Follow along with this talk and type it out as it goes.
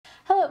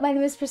my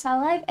name is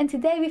PersanoLive, and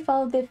today we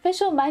followed the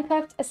official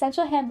Minecraft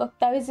Essential Handbook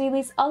that was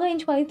released all the way in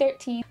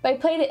 2013, but I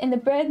played it in the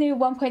brand new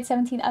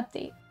 1.17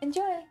 update.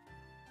 Enjoy!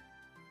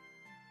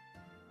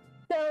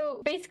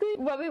 So basically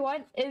what we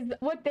want is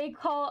what they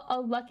call a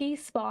lucky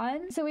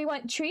spawn. So we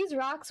want trees,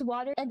 rocks,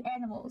 water, and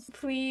animals.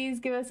 Please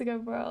give us a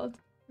good world.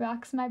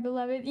 Rocks, my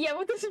beloved. Yeah,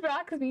 what does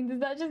rocks mean? Does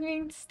that just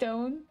mean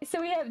stone?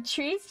 So we have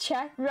trees,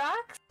 check.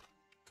 Rocks.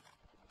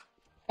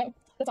 Oh,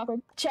 that's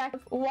awkward. Check.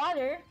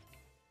 Water.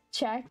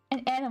 Check.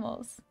 And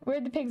animals.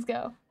 Where'd the pigs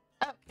go?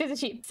 Oh, there's a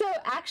sheep. So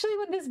actually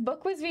when this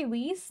book was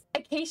released,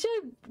 acacia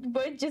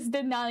wood just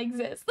did not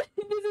exist.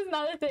 This is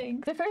not a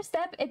thing. The first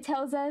step, it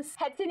tells us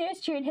head to the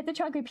nearest tree and hit the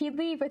trunk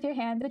repeatedly with your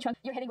hand. The trunk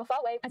you're hitting will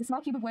fall away as a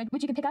small cube of wood,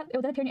 which you can pick up. It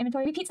will then appear in your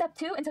inventory. Repeat step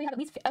 2 until you have at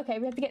least... Okay,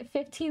 we have to get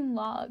 15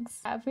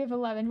 logs. We have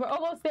 11. We're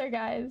almost there,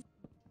 guys.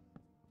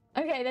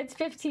 Okay, that's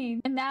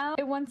 15. And now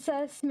it wants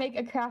us to make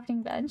a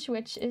crafting bench,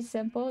 which is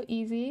simple,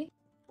 easy.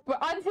 We're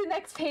on to the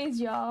next page,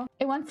 y'all.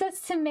 It wants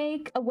us to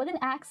make a wooden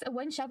axe, a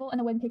wooden shovel, and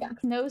a wooden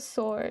pickaxe. No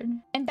sword.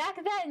 And back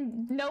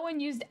then, no one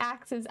used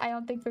axes, I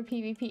don't think, for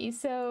PvP.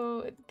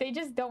 So they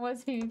just don't want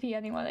us to PvP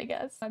anyone, I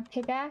guess. A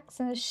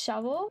pickaxe and a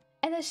shovel.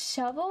 And a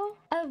shovel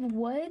of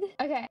wood?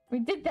 Okay, we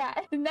did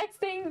that. The next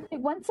thing, it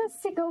wants us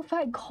to go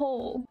find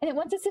coal. And it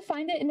wants us to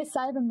find it in the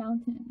side of a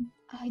mountain.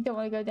 I don't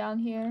want to go down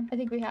here. I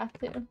think we have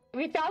to.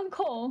 We found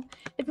coal.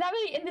 It's not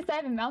really in the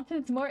side of a mountain.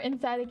 It's more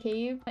inside a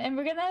cave. And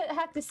we're gonna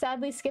have to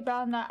sadly skip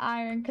out on that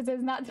iron because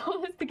it's not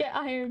told us to get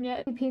iron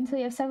yet. Repeat until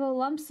you have several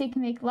lumps so you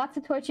can make lots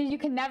of torches. You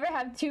can never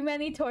have too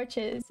many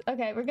torches.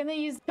 Okay, we're gonna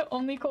use the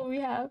only coal we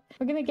have.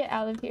 We're gonna get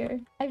out of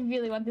here. I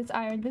really want this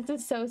iron. This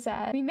is so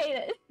sad. We made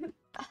it.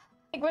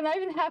 Like, we're not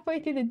even halfway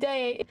through the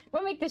day.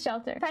 We'll make the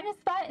shelter. Find a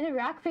spot in a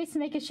rock face to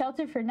make a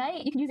shelter for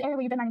night. You can use the area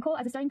where you've been mining coal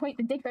as a starting point,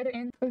 then dig further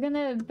in. We're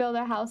gonna build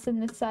our house in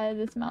this side of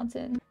this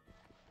mountain.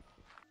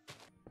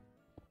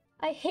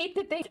 I hate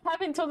that they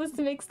haven't told us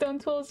to make stone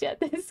tools yet.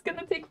 This is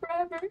gonna take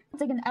forever.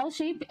 It's like an L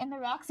shape in the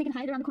rock so you can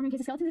hide around the corner in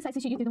case a skeleton decides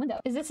to shoot you through the window.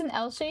 Is this an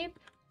L shape?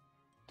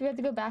 Do we have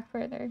to go back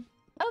further?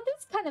 Oh,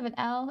 this is kind of an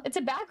L. It's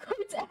a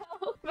backwards L,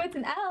 but it's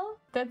an L.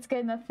 That's good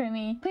enough for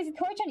me. Place a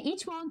torch on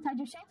each wall inside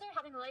your shelter.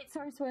 Having a light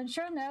source will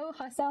ensure no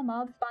hostile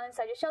mobs spawn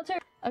inside your shelter.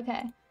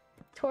 Okay.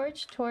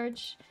 Torch,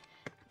 torch.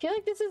 I feel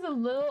like this is a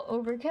little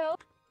overkill.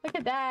 Look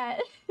at that.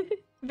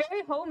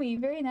 Very homey,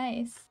 very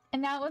nice.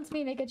 And now it wants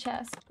me to make a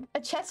chest. A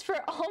chest for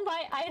all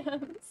my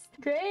items.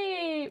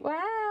 Great,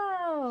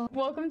 wow.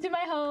 Welcome to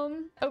my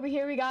home. Over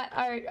here we got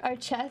our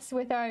chest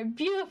with our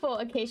beautiful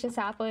acacia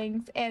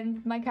saplings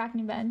and my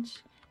crafting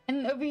bench.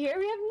 And over here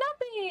we have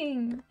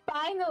nothing!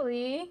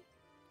 Finally,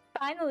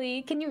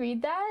 can you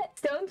read that?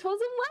 Stone tools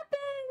and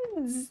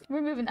weapons!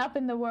 We're moving up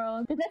in the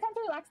world. There's no time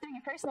to relax during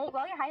your first night.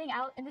 While you're hiding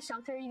out in the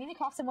shelter, you need to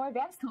craft some more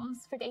advanced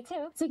tools for day 2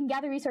 so you can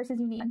gather resources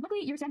you need. And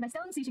luckily, you're surrounded by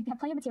stone, so you should have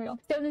plenty of material.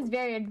 Stone is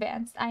very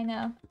advanced, I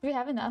know. Do we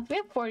have enough? We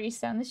have 40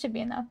 stone. This should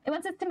be enough. It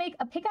wants us to make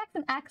a pickaxe,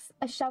 an axe,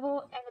 a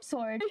shovel, and a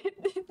sword.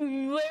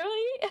 Literally,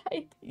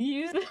 I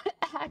used the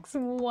axe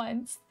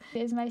once.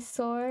 There's my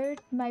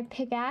sword, my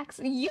pickaxe.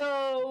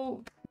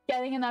 Yo!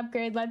 Getting an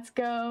upgrade, let's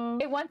go.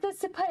 It wants us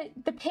to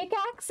put the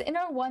pickaxe in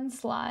our 1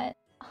 slot.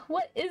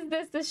 What is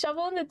this? The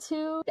shovel in the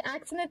 2, the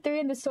axe in the 3,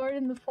 and the sword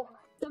in the 4.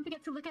 Don't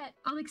forget to look at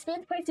all the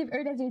experience points you've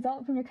earned as a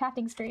result from your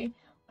crafting spree.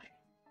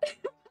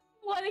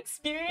 1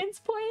 experience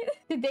point?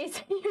 Did they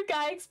say you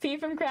got XP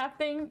from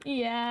crafting?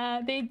 Yeah,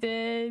 they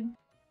did.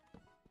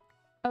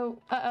 Oh,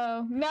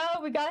 uh-oh. No,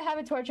 we gotta have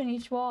a torch on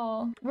each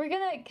wall. We're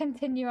gonna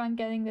continue on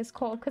getting this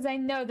coal because I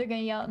know they're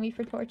gonna yell at me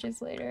for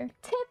torches later.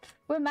 Tip!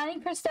 When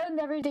mining for stone,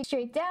 never dig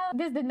straight down.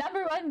 This is the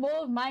 #1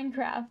 rule of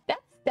Minecraft.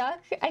 That's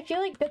stuck. I feel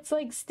like that's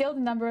like still the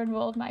 #1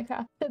 rule of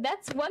Minecraft. So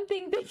that's one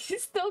thing that you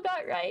still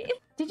got right.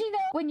 Did you know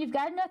when you've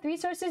got enough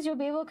resources, you'll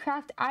be able to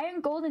craft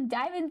iron, gold, and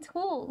diamond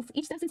tools?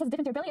 Each substance has a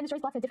different durability and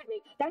destroys blocks at a different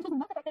rate. Diamond tools are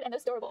not affected and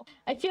those storable.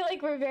 I feel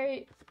like we're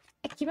very...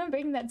 I keep on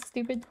bringing that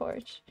stupid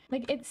torch.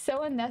 Like, it's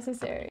so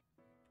unnecessary.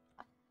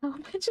 How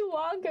much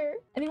longer?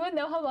 Anyone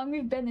know how long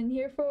we've been in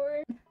here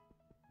for?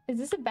 Is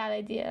this a bad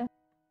idea?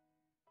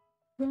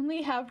 We're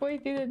only halfway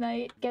through the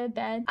night. Get a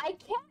bed. I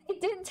can't.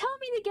 It didn't tell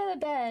me to get a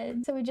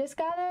bed. So we just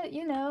gotta,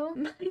 you know,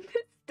 mine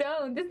the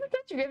stone. This is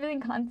such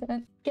riveting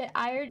content. Get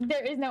iron.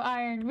 There is no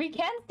iron. We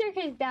can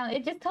staircase down.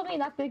 It just told me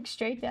not to dig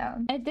straight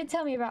down. And it did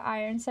tell me about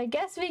iron. So I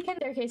guess we can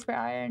staircase for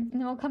iron. And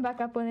then we'll come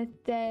back up when it's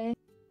day.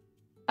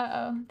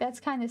 Uh-oh, that's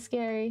kind of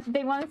scary.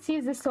 They want us to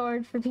use the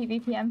sword for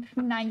PvP, I'm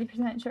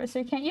 90% sure, so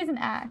you can't use an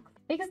axe.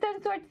 Make a stone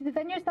sword to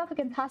defend yourself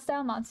against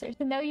hostile monsters,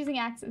 so no using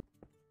axes.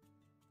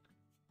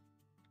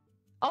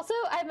 Also,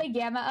 I have my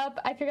gamma up.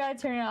 I forgot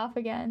to turn it off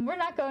again. We're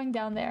not going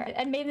down there.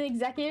 I made an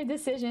executive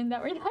decision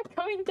that we're not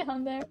going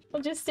down there.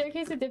 We'll just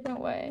staircase a different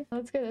way.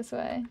 Let's go this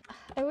way.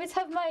 I always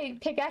have my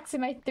pickaxe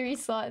in my 3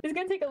 slot. It's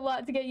gonna take a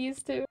lot to get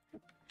used to.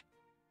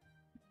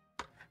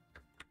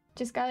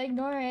 Just gotta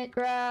ignore it,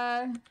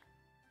 bruh.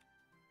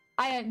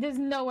 There's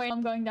no way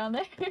I'm going down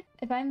there.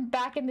 If I'm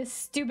back in this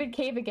stupid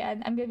cave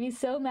again, I'm gonna be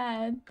so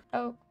mad.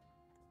 Oh.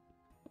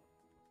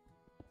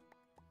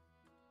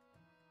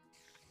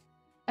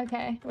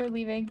 Okay, we're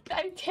leaving.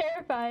 I'm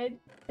terrified.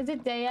 Is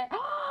it day yet?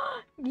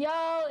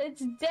 Y'all,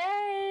 it's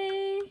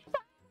day.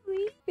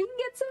 Finally, we can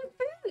get some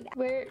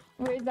food.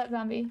 Where's that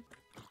zombie?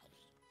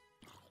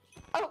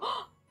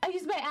 Oh, I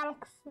used my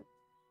axe.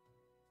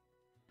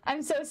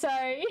 I'm so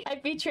sorry. I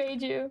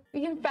betrayed you.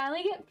 We can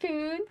finally get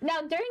food. Now,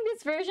 during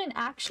this version,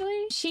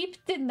 actually, sheep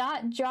did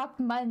not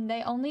drop mutton.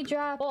 They only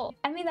drop wool.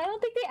 I mean, I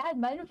don't think they add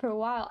mutton for a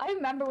while. I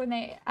remember when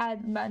they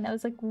add mutton, I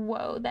was like,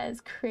 whoa, that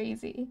is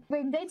crazy.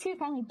 When day 2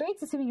 finally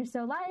breaks, assuming you're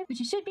still alive, which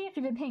you should be if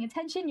you've been paying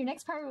attention, your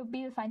next priority will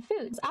be to find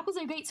food. So apples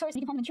are a great source.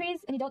 You can find them in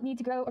trees, and you don't need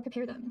to grow or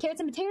prepare them.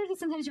 Carrots and potatoes are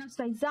sometimes dropped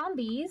by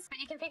zombies, but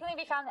you can frequently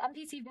be found at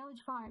NPC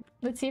village farm.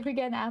 Let's see if we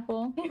get an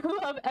apple. I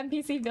love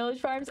NPC village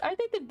farms. Aren't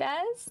they the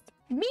best?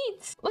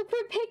 Meat! Look for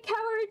a pig, cow,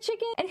 or a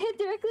chicken and hit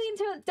directly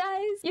until it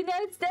dies. You know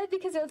it's dead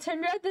because it'll turn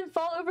red, then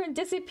fall over and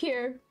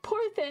disappear. Poor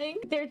thing.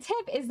 Their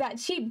tip is that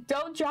sheep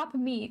don't drop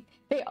meat.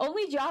 They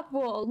only drop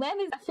wool. Lamb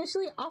is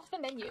officially off the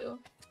menu.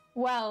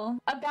 Well,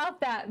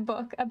 about that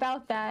book.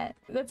 About that.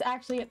 Let's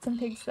actually get some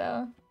pigs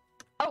though.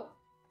 Oh!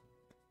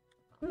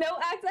 No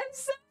axe, I'm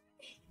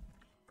sorry!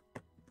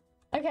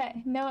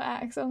 Okay, no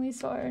axe, only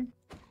sword.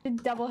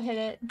 Double hit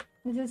it.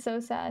 This is so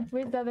sad.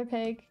 Where's the other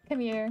pig?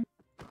 Come here.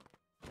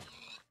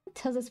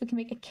 Tells us we can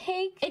make a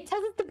cake. It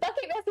tells us the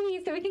bucket recipe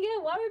so we can get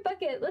a water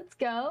bucket. Let's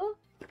go.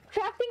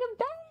 Crafting a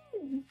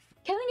bed.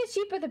 Killing a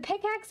sheep with a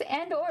pickaxe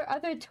and or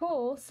other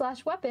tool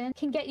 / weapon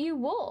can get you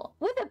wool.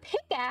 With a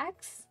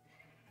pickaxe?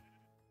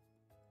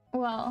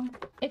 Well,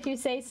 if you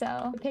say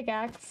so. A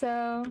pickaxe,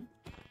 so...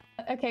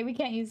 Okay, we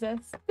can't use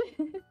this.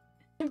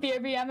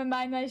 BRB, I'ma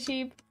mind my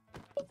sheep.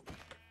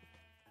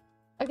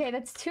 Okay,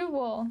 that's 2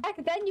 wool. Back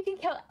then, you can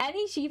kill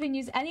any sheep and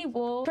use any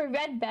wool for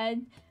red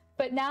bed.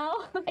 But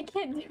now, I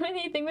can't do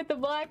anything with the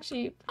black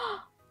sheep.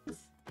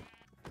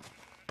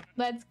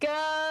 Let's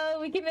go!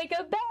 We can make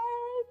a bed!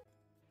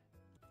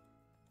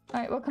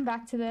 Alright, we'll come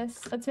back to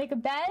this. Let's make a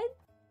bed.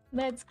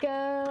 Let's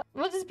go.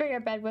 We'll just bring our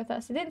bed with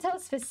us. It didn't tell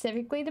us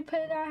specifically to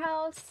put it in our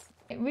house.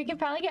 We can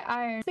probably get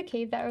iron. The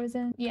cave that I was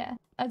in. Yeah.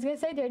 I was gonna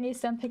say do I need a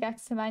stone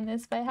pickaxe to mine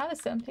this, but I have a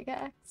stone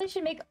pickaxe. I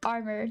should make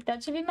armor.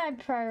 That should be my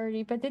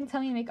priority, but it didn't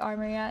tell me to make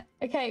armor yet.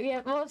 Okay, we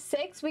have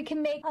 6. We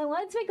can make... I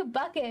wanted to make a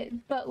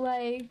bucket, but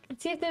like...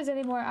 Let's see if there's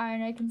any more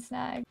iron I can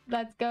snag.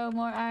 Let's go,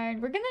 more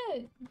iron. We're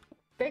gonna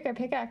break our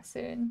pickaxe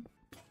soon.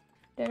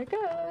 There it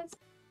goes.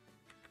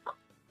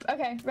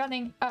 Okay,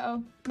 running.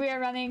 Uh-oh. We are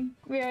running.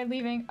 We are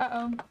leaving.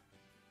 Uh-oh.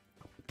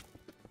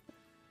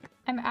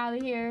 I'm out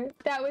of here.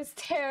 That was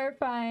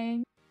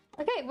terrifying.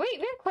 Okay, wait, we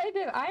have quite a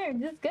bit of iron.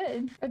 This is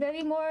good. Are there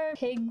any more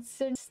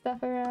pigs and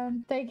stuff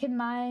around that I can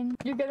mine?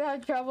 You're gonna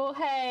have trouble.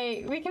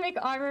 Hey, we can make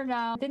armor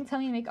now. Didn't tell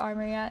me to make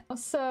armor yet.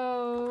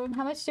 So,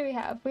 how much do we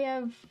have? We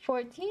have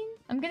 14?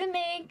 I'm gonna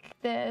make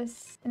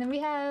this. And then we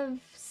have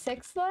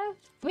 6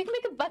 left. We can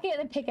make a bucket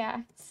and a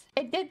pickaxe.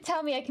 It did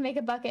tell me I can make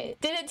a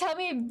bucket. Did it tell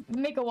me to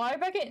make a water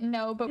bucket?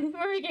 No, but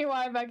we're making a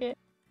water bucket.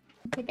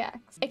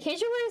 Pickaxe.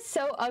 Acacia wood is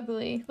so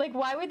ugly. Like,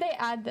 why would they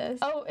add this?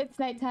 Oh, it's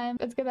nighttime.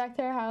 Let's go back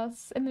to our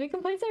house. And then we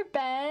can place our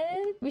bed.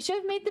 We should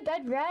have made the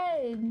bed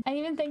red. I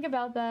didn't even think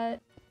about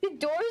that. Did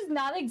doors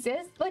not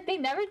exist? Like, they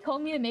never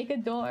told me to make a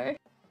door.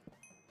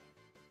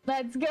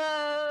 Let's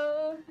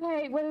go.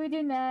 Alright, what do we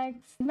do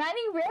next?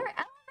 Mining rare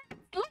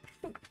elements.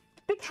 Look!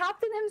 The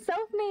captain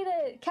himself made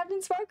it.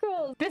 Captain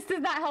Sparkles. This does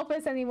not help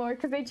us anymore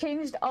because they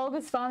changed all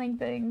the spawning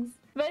things.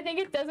 But I think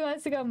it doesn't want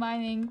us to go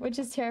mining, which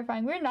is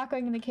terrifying. We're not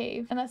going in the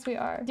cave unless we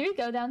are. Do we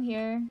go down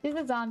here? There's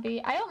a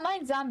zombie. I don't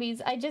mind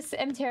zombies. I just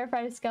am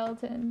terrified of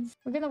skeletons.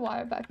 We're gonna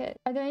water bucket.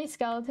 Are there any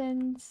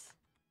skeletons?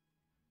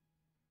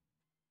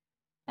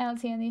 I don't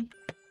see any.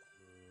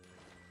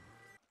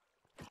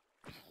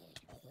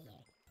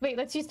 Wait,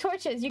 let's use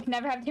torches. You can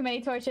never have too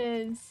many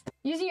torches.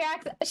 Using your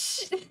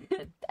axe.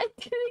 I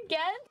did it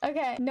again?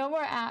 Okay, no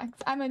more axe.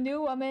 I'm a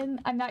new woman.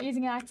 I'm not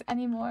using an axe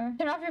anymore.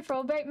 Turn off your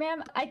full bright,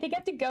 ma'am. I think I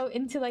have to go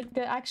into like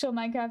the actual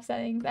Minecraft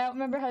settings. I don't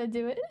remember how to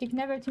do it. You can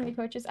never have too many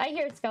torches. I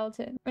hear a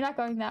skeleton. We're not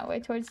going that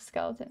way towards the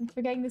skeleton.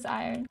 We're getting this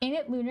iron. Ain't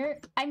it lunar?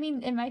 I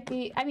mean, it might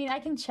be. I mean, I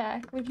can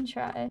check. We can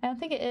try. I don't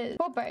think it is.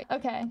 Full bright.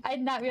 Okay. I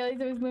did not realize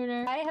it was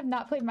lunar. I have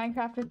not played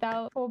Minecraft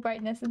without full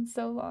brightness in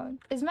so long.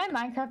 Is my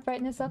Minecraft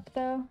brightness up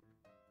though?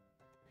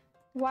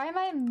 Why am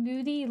I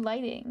moody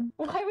lighting?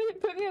 Why would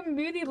it put me on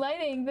moody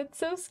lighting? That's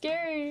so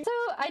scary. So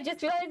I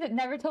just realized it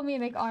never told me to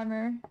make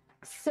armor.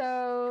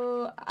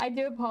 So I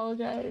do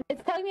apologize.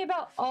 It's telling me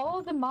about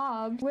all the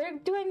mobs. Where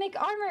do I make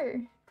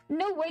armor?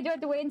 No way do I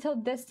have to wait until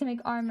this to make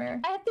armor.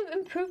 I have to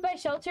improve my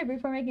shelter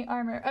before making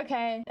armor.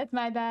 Okay, that's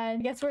my bad.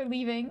 I guess we're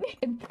leaving.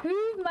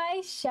 Improve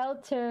my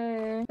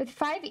shelter with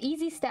 5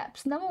 easy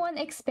steps. Number 1,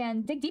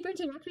 expand. Dig deeper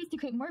into your rock face to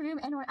create more room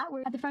and or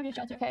outward at the front of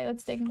your shelter. Okay,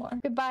 let's dig more.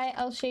 Goodbye,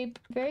 L-shape.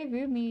 Very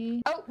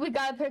roomy. Oh, we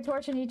gotta put a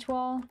torch on each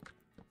wall.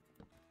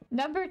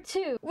 Number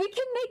 2, we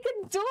can make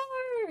a door!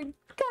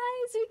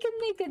 Guys, we can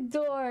make a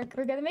door.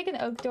 We're gonna make an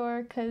oak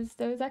door because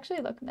those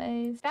actually look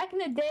nice. Back in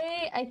the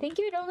day, I think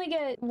you would only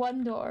get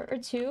 1 door or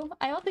 2.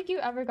 I don't think you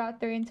ever got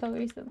 3 until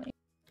recently.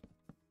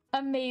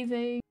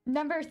 Amazing.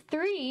 Number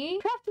 3,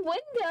 craft windows.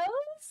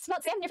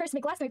 Smelt sand in your first to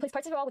make glass and replace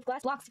parts of it all with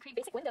glass blocks to create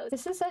basic windows.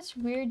 This is such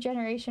weird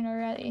generation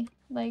already.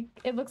 Like,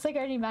 it looks like I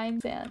already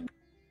mined sand.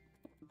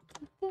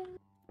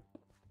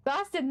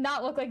 Glass did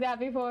not look like that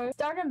before.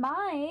 Start a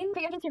mine.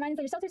 Put your entrance to your mine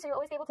inside your shelter so you'll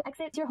always be able to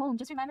exit to your home.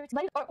 Just remember to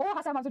light or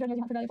hostile mobs will join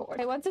you for valuable ore.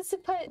 It wants us to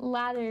put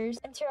ladders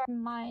into our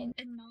mine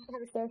and not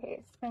have a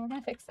staircase. So we're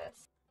gonna fix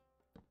this.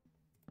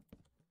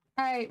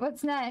 Alright,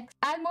 what's next?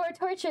 Add more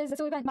torches. This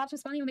will prevent mobs from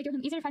spawning and will make your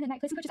home easier to find at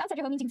night. Placing torches outside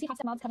your home means you can see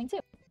hostile mobs coming too.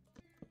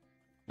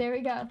 There we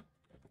go.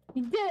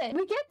 We did it!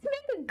 We get to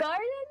make a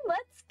garden?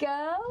 Let's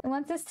go! It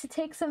wants us to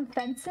take some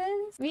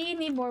fences. We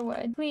need more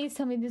wood. Please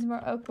tell me there's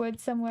more oak wood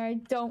somewhere. I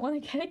don't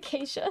want to get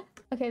acacia.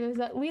 Okay, there's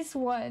at least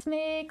one. Let's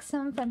make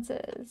some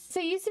fences. So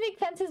you used to make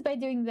fences by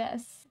doing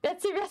this.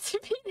 That's the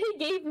recipe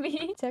they gave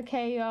me. It's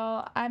okay,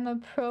 y'all. I'm a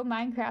pro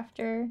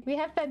Minecrafter. We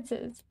have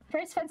fences.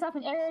 First, fence off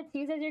an area to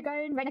use as your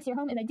garden right next to your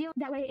home is ideal.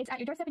 That way, it's at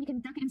your doorstep and you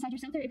can duck it inside your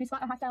shelter if you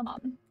spot a hostile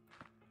mob.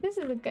 This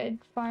is a good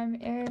farm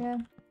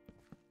area.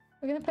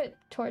 We're gonna put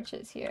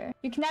torches here.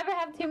 You can never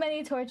have too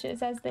many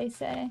torches, as they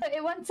say. But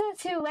it wants us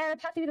to layer a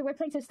path through the wood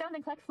planks of stone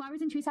and collect flowers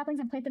and tree saplings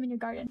and plant them in your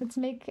garden. Let's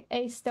make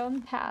a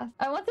stone path.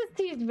 I want us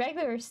to use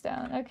regular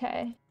stone.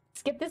 Okay.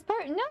 Skip this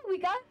part. No, we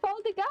gotta follow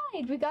the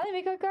guide. We gotta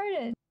make our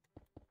garden.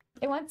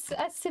 It wants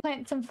us to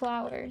plant some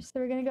flowers. So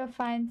we're gonna go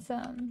find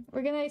some.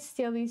 We're gonna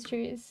steal these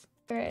trees.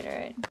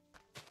 Alright.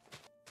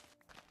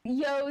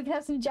 Yo, we can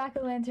have some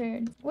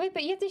jack-o'-lanterns. Wait,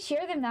 but you have to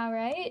share them now,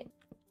 right?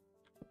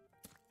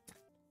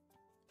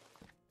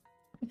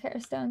 Okay, our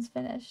stone's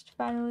finished,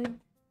 finally.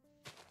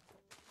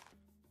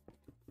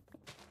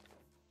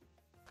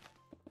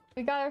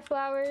 We got our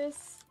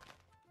flowers.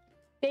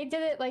 They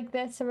did it like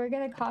this, so we're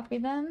gonna copy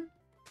them.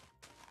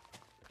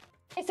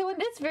 Okay, so when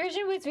this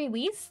version was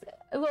released,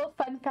 a little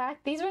fun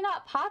fact, these were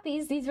not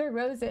poppies, these were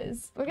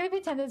roses. We're gonna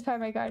pretend it's part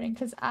of my garden,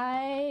 because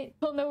I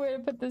don't know where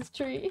to put this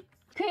tree.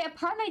 Create a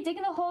pond by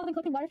digging a hole and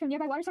collecting water from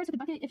nearby water source with a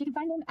bucket. If you can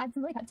find them, add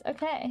some lily pads.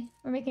 Okay,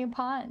 we're making a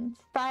pond.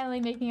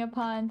 Finally making a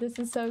pond. This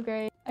is so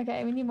great.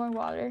 Okay, we need more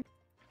water.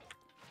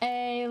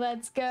 Hey,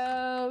 let's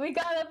go. We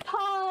got a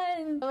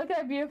pond. Look at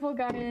our beautiful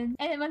garden.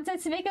 And it wants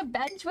us to make a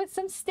bench with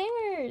some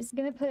stairs. I'm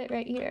gonna put it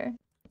right here.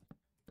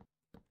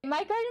 My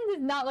garden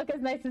does not look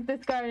as nice as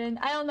this garden.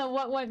 I don't know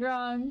what went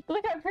wrong.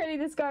 Look how pretty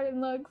this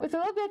garden looks. With a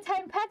little bit of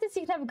time and practice,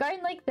 you can have a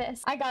garden like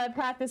this. I gotta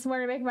practice more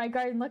to make my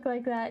garden look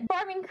like that.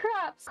 Farming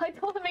crops. I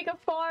told to make a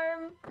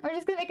farm. We're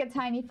just gonna make a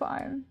tiny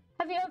farm.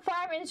 Having a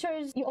farm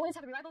ensures you always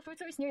have a reliable food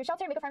source near your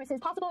shelter. Make a farm as soon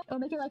as possible. It will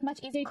make your life much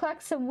easier.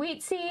 Collect some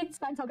wheat seeds.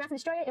 Find tall grass and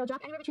destroy it. It will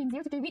drop anywhere between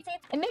 0 to 3 wheat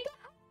seeds. And make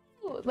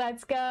a hoe.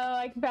 Let's go.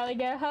 I can probably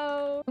get a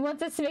hoe. It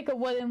wants us to make a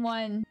wooden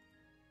one.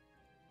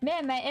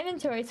 Man, my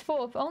inventory is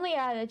full. If only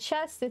I had a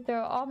chest to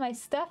throw all my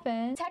stuff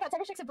in. Tag out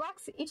several strips of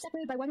blocks, each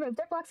separated by 1 row of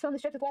dirt blocks. Fill in the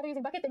strips with water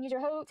using bucket, then use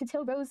your hoe to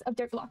till rows of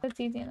dirt blocks. That's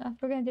easy enough.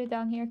 We're gonna do it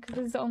down here because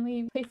this is the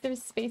only place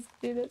there's space to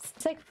do this.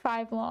 It's like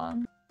 5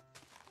 long.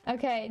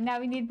 Okay,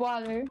 now we need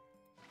water.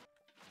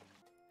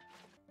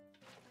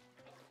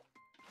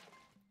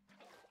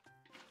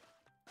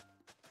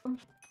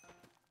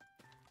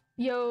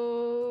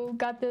 Yo,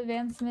 got the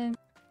advancement.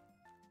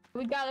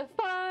 We got a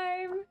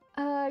farm.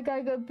 I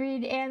gotta go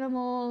breed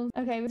animals.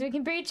 Okay, we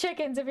can breed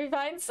chickens if we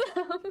find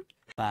some.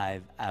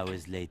 5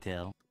 hours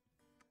later.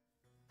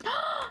 Come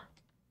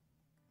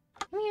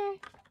here.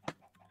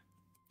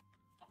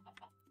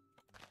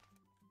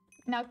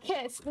 Now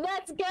kiss.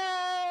 Let's go!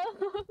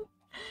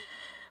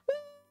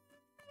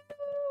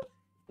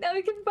 Now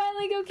we can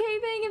finally go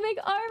caving and make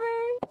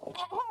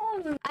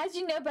armor. As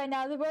you know by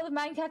now, the world of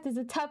Minecraft is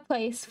a tough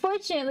place.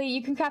 Fortunately,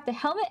 you can craft a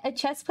helmet, a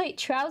chest plate,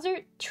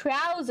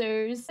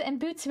 trousers, and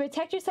boots to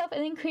protect yourself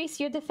and increase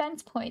your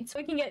defense points.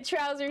 We can get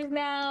trousers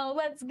now.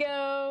 Let's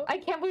go. I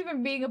can't believe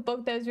I'm reading a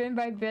book that was written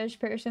by a British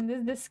person. This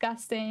is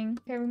disgusting.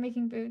 Okay, we're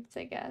making boots,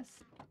 I guess.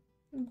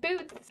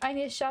 Boots. I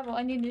need a shovel.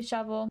 I need a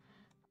shovel.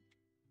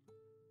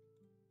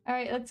 All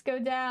right, let's go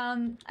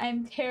down.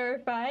 I'm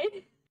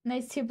terrified.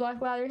 Nice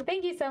 2-block ladder.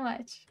 Thank you so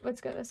much.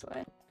 Let's go this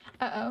way.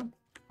 Uh-oh.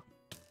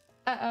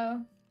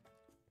 Uh-oh.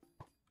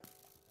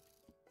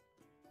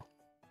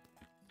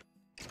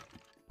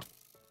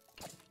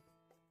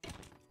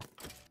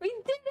 We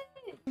did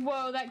it!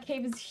 Whoa, that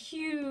cave is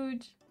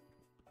huge.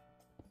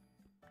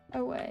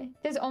 Oh, wait.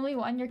 There's only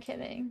one? You're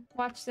kidding.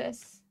 Watch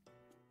this.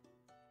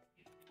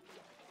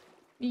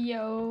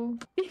 Yo.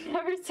 You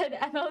never said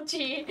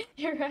MLG.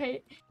 You're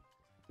right.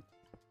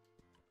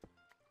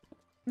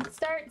 Let's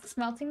start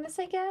smelting this,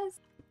 I guess.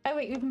 Oh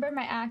wait, we can burn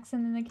my axe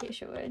and then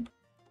acacia wood.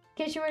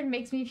 Acacia wood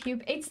makes me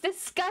puke. It's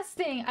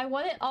disgusting. I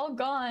want it all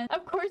gone.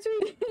 Of course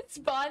we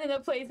spawn in a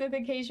place with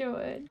acacia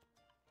wood.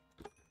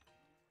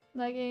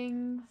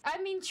 Leggings. I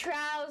mean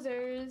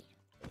trousers.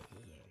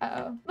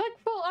 Uh-oh. Look,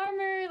 full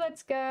armor.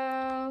 Let's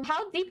go.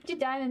 How deep do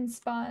diamonds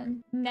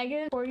spawn?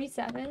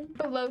 -47.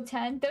 Below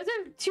 10. Those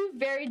are 2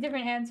 very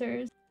different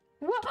answers.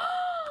 Whoa!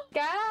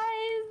 Guys,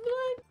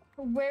 look.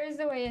 Where's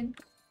the way in?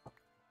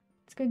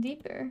 Let's go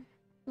deeper.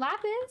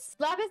 Lapis?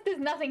 Lapis does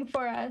nothing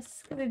for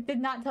us because it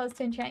did not tell us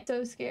to enchant.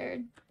 So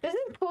scared. This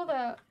is cool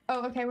though.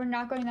 Oh, okay. We're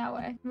not going that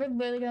way. We're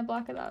literally gonna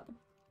block it up.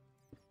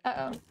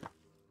 Uh-oh.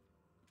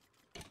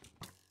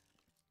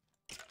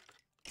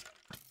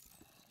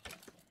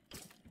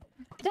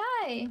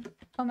 Die!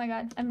 Oh my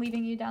god, I'm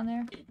leaving you down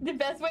there. The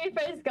best way to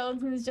fight a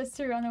skeleton is just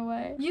to run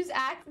away. Use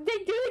axe.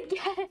 They do it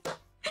again.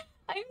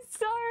 I'm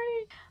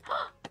sorry.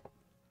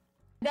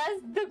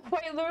 That's the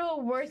quite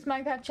literal worst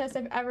Minecraft chest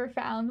I've ever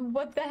found.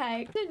 What the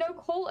heck? There's no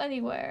coal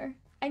anywhere.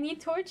 I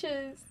need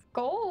torches.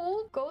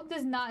 Gold? Gold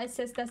does not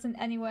assist us in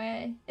any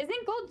way.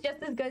 Isn't gold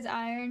just as good as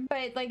iron, but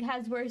it like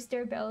has worse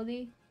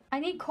durability? I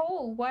need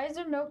coal. Why is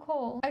there no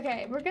coal?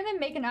 Okay, we're gonna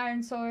make an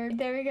iron sword.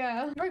 There we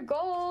go. We're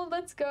gold.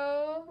 Let's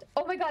go.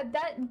 Oh my god,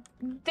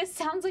 this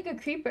sounds like a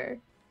creeper.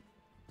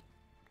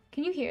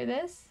 Can you hear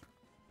this?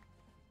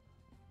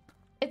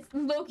 It's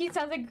Loki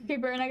sounds like a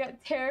creeper and I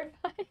got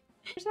terrified.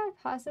 Should I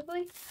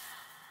possibly?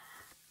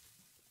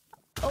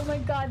 Oh my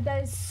god,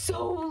 that is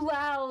so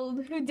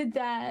loud. Who did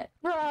that?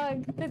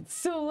 Frog, that's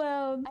so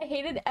loud. I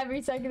hated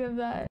every second of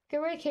that.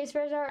 Go where the cave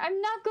spiders are. I'm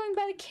not going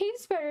by the cave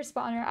spider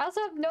spawner. I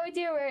also have no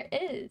idea where it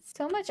is.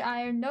 So much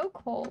iron, no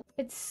coal.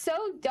 It's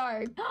so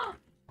dark.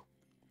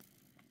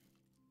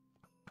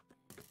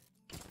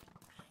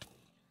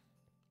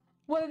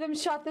 One of them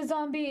shot the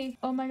zombie.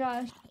 Oh my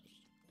gosh.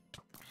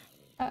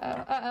 Uh-oh,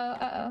 uh-oh,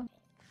 uh-oh.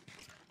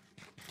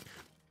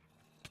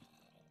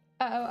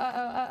 Uh-oh,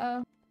 uh-oh,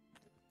 uh-oh.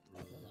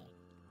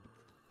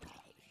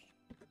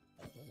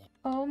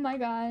 Oh my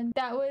god,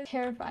 that was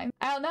terrifying.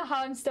 I don't know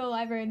how I'm still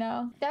alive right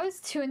now. That was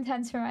too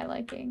intense for my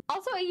liking.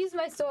 Also, I used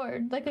my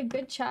sword like a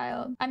good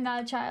child. I'm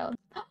not a child.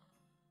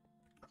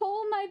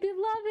 Cole, my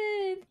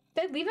beloved!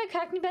 Did I leave my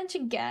crafting bench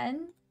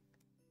again?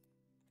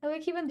 How do I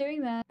keep on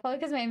doing that? Probably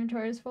because my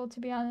inventory is full, to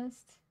be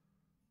honest.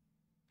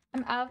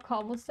 I'm out of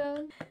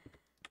cobblestone.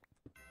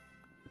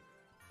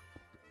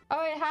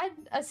 Oh, it had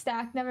a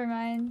stack. Never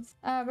mind.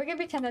 We're gonna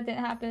pretend that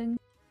didn't happen.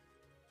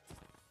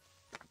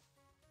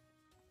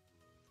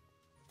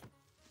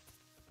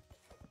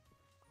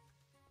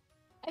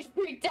 I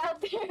freaked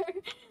out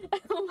there.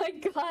 Oh my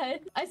god.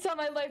 I saw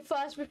my life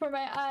flash before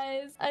my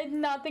eyes. I did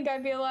not think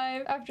I'd be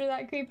alive after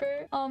that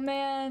creeper. Oh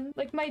man.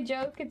 Like my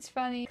joke, it's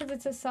funny because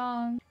it's a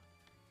song.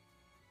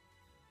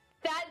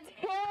 That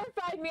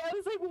terrified me. I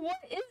was like,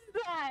 what is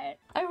that?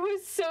 I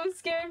was so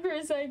scared for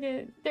a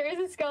second. There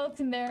is a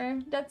skeleton there.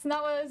 That's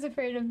not what I was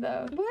afraid of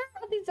though. Where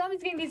are these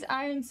zombies getting these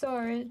iron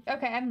swords?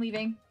 Okay, I'm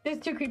leaving. There's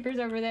 2 creepers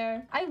over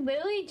there. I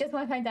literally just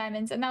want to find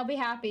diamonds and I'll be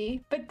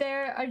happy. But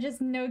there are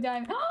just no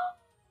diamonds.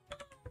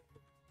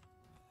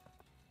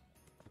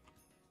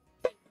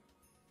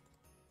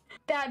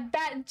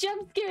 That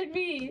jump scared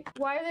me.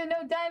 Why are there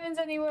no diamonds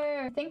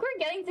anywhere? I think we're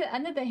getting to the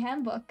end of the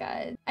handbook,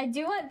 guys. I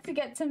do want to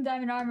get some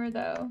diamond armor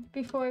though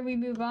before we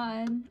move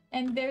on.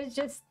 And there are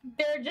just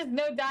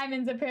no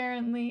diamonds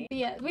apparently. But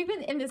yeah, we've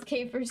been in this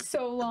cave for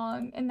so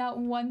long and not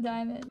one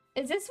diamond.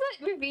 Is this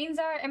what ravines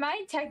are? Am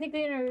I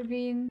technically in a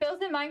ravine?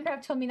 Builds in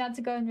Minecraft told me not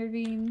to go in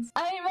ravines.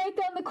 I didn't write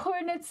down the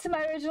coordinates to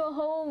my original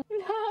home.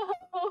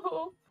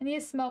 No. I need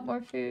to smelt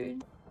more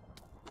food.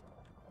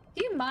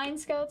 Do you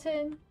mind,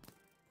 skeleton?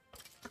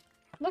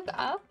 Look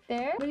up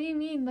there? What do you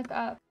mean, look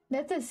up?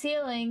 That's a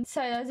ceiling.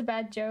 Sorry, that was a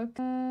bad joke.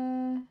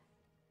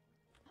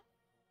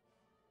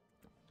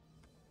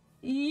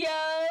 Yo,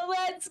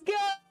 let's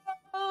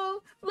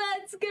go!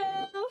 Let's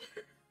go!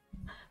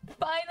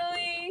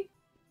 Finally!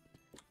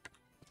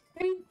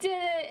 We did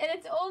it! And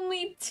it's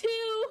only 2!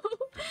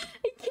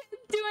 I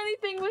can't do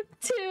anything with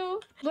 2!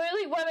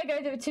 Literally, what am I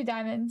gonna do with 2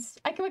 diamonds?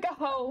 I can make a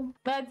hoe.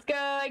 Let's go!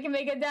 I can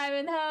make a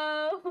diamond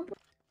hoe!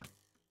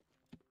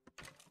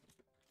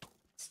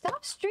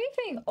 Stop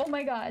strafing! Oh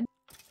my god.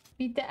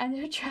 Beat the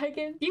ender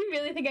dragon. Do you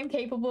really think I'm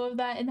capable of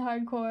that in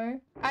hardcore?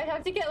 I'd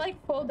have to get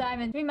like full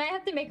diamonds. We might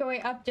have to make our way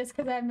up just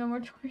because I have no more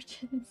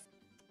torches.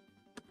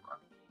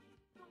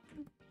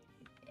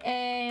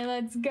 Hey,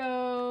 let's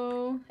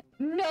go.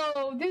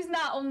 No, there's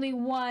not only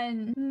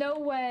 1. No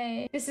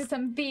way. This is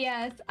some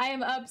BS. I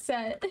am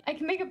upset. I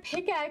can make a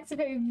pickaxe if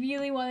I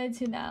really wanted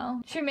to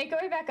now. Should we make our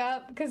way back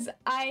up? Because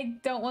I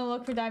don't want to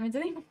look for diamonds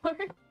anymore.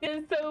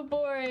 It's so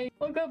boring.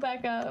 We'll go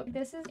back up.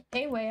 This is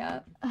a way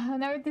up.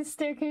 Now with this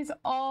staircase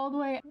all the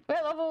way up. We're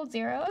at level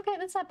 0. Okay,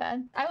 that's not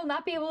bad. I will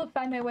not be able to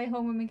find my way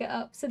home when we get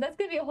up. So that's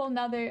going to be a whole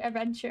nother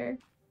adventure.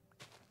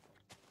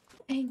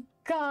 Thank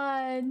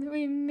God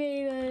we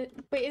made it.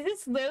 Wait, is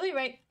this literally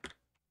right?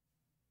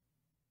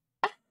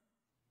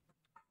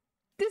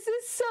 This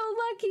is so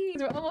lucky.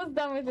 We're almost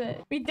done with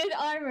it. We did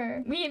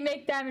armor. We didn't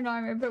make diamond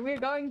armor, but we're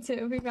going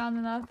to if we found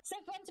enough. Step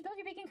 1, to build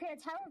your beacon, create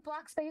a tower of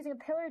blocks by using a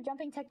pillar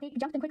jumping technique.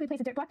 Jump and quickly place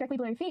a dirt block directly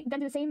below your feet. Then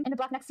do the same in the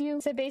block next to you.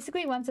 So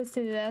basically wants us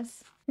to do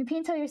this. Repeat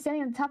until you're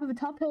standing on the top of a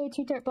tall pillar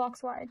 2 dirt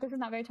blocks wide. This is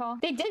not very tall.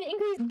 They did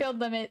increase build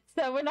limit,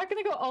 so we're not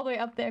going to go all the way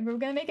up there, but we're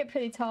going to make it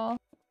pretty tall.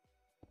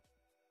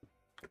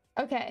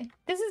 Okay,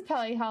 this is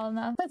probably tall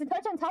enough. Place a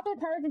torch on top of the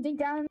tower to dig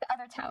down the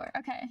other tower.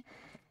 Okay.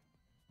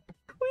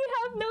 We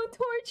have no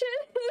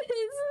torches!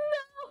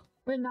 No!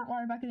 We're not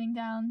water bucketing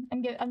down.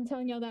 I'm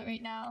telling y'all that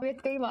right now. We have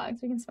 3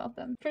 logs. We can smelt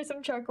them for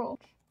some charcoal.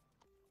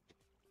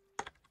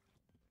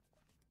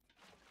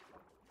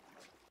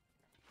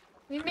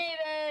 We made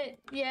it!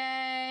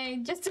 Yay!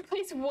 Just to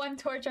place 1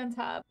 torch on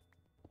top.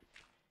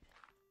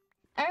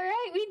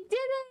 Alright, we did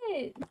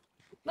it!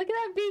 Look at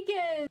that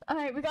beacon. All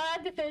right, we gotta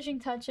add the finishing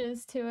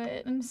touches to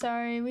it. I'm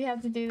sorry, we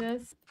have to do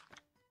this.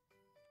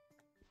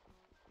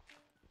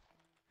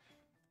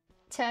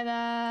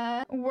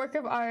 Ta-da! Work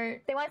of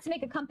art. They want us to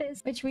make a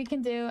compass, which we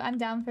can do. I'm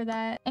down for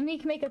that. And we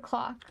can make a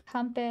clock.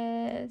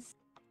 Compass.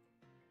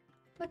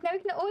 Look, now we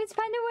can always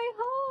find our way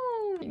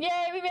home.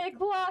 Yay, we made a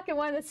clock. It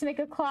wanted us to make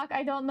a clock.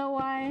 I don't know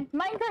why.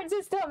 Minecraft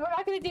system. We're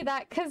not gonna do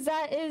that because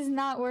that is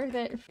not worth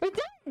it. We're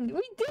done.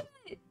 We did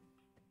it.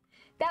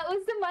 That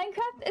was the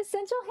Minecraft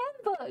Essential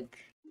Handbook.